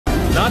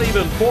Not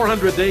even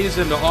 400 days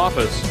into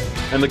office,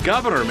 and the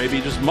governor may be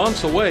just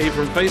months away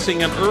from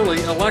facing an early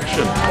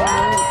election.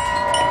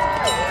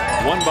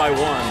 One by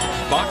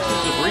one,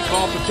 boxes of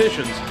recall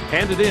petitions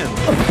handed in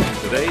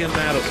today in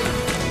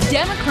Madison.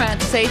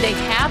 Democrats say they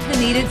have the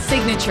needed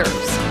signatures.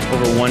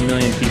 Over 1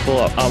 million people,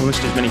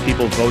 almost as many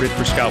people voted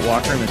for Scott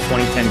Walker in the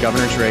 2010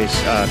 governor's race,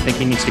 think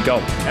he needs to go.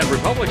 And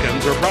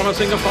Republicans are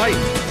promising a fight.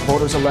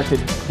 Voters elected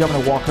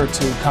Governor Walker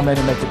to come in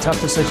and make the tough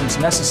decisions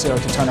necessary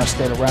to turn our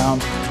state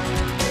around.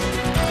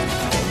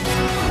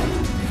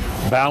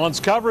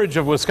 Balanced coverage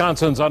of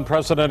Wisconsin's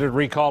unprecedented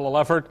recall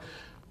effort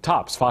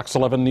tops Fox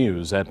 11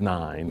 News at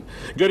 9.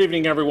 Good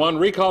evening, everyone.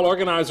 Recall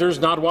organizers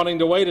not wanting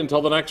to wait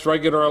until the next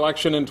regular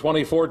election in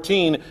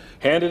 2014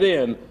 handed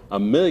in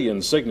 1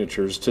 million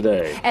signatures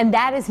today. And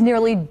that is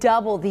nearly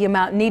double the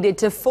amount needed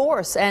to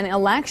force an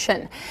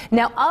election.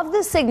 Now, of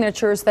the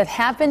signatures that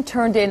have been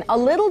turned in, a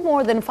little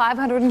more than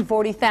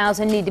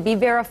 540,000 need to be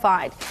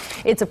verified.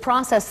 It's a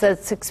process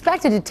that's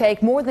expected to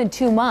take more than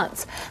 2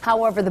 months.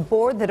 However, the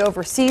board that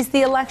oversees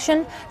the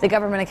election, the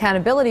Government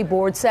Accountability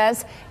Board,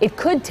 says it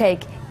could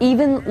take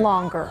even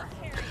longer.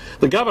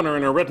 The governor,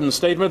 in a written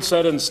statement,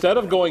 said instead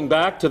of going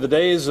back to the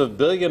days of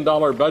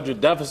billion-dollar budget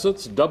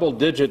deficits,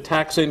 double-digit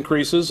tax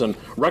increases, and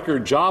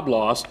record job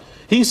loss,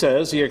 he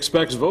says he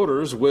expects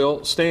voters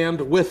will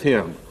stand with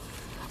him.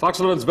 Fox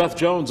 11's Beth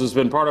Jones has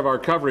been part of our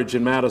coverage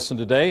in Madison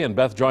today, and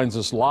Beth joins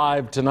us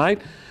live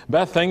tonight.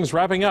 Beth, things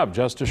wrapping up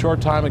just a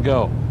short time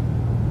ago.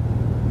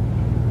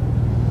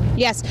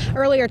 Yes,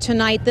 earlier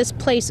tonight, this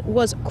place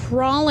was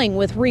crawling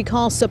with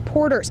recall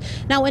supporters.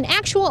 Now, an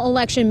actual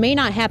election may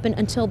not happen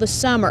until the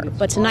summer,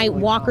 but tonight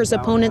Walker's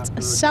opponents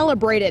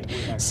celebrated,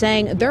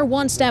 saying they're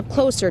one step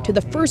closer to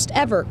the first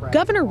ever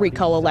governor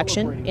recall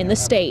election in the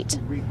state.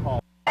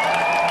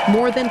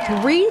 More than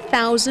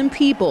 3,000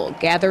 people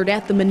gathered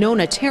at the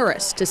Monona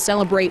Terrace to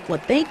celebrate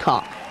what they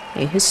call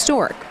a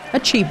historic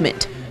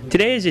achievement.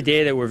 Today is a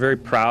day that we're very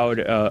proud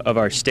of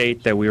our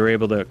state, that we were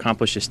able to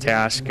accomplish this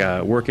task,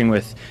 working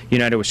with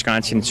United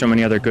Wisconsin and so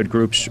many other good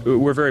groups.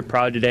 We're very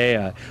proud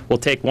today. We'll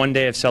take one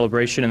day of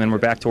celebration and then we're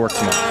back to work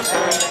tomorrow.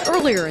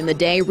 Earlier in the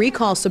day,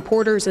 recall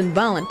supporters and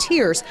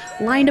volunteers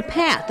lined a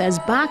path as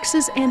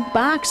boxes and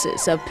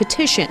boxes of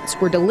petitions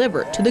were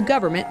delivered to the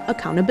Government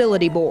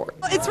Accountability Board.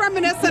 It's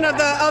reminiscent of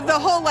the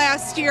whole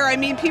last year. I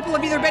mean, people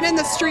have either been in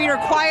the street or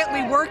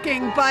quietly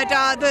working, but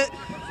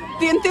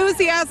the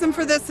enthusiasm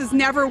for this has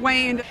never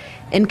waned.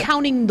 And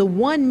counting the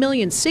 1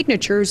 million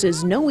signatures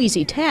is no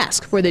easy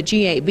task for the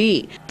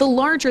GAB. The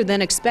larger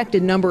than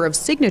expected number of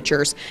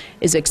signatures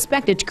is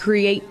expected to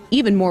create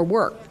even more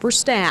work for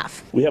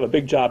staff. We have a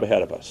big job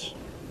ahead of us.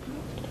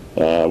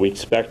 We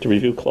expect to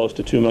review close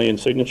to 2 million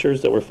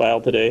signatures that were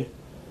filed today.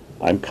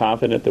 I'm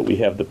confident that we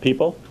have the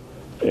people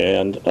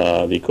and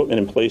the equipment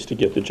in place to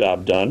get the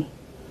job done.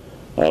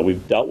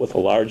 We've dealt with a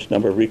large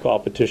number of recall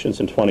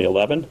petitions in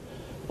 2011.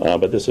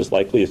 But this is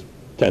likely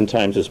 10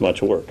 times as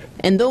much work.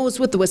 And those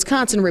with the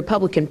Wisconsin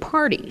Republican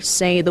Party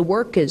say the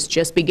work is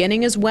just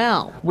beginning as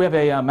well. We have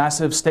a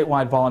massive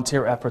statewide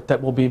volunteer effort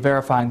that will be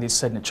verifying these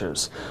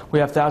signatures. We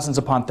have thousands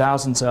upon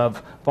thousands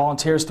of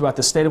volunteers throughout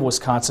the state of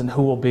Wisconsin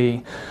who will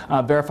be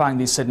verifying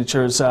these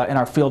signatures in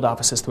our field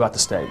offices throughout the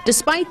state.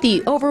 Despite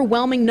the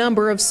overwhelming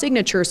number of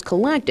signatures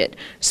collected,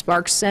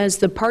 Sparks says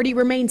the party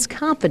remains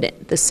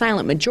confident the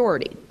silent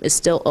majority is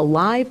still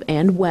alive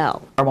and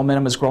well. Our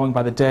momentum is growing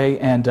by the day,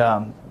 and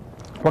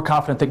we're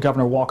confident that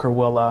Governor Walker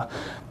will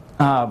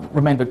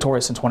remain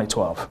victorious in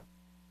 2012.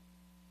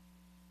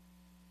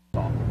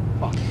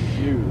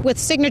 With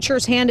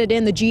signatures handed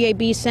in, the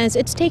GAB says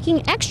it's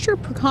taking extra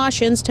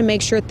precautions to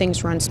make sure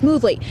things run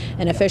smoothly.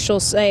 And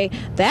officials say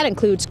that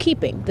includes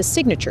keeping the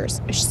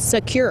signatures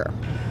secure.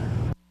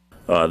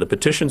 The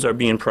petitions are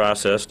being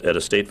processed at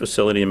a state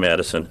facility in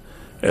Madison.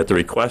 At the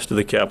request of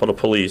the Capitol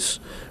Police,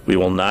 we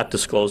will not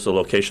disclose the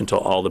location until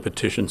all the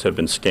petitions have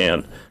been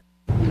scanned.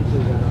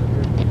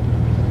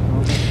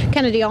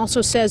 Kennedy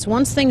also says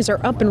once things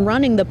are up and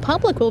running, the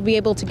public will be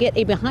able to get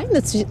a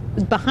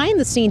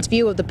behind-the-scenes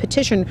view of the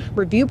petition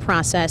review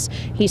process.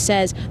 He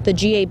says the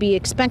GAB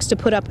expects to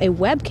put up a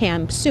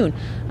webcam soon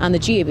on the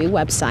GAB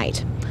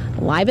website.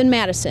 Live in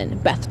Madison,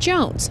 Beth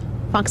Jones,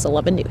 Fox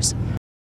 11 News.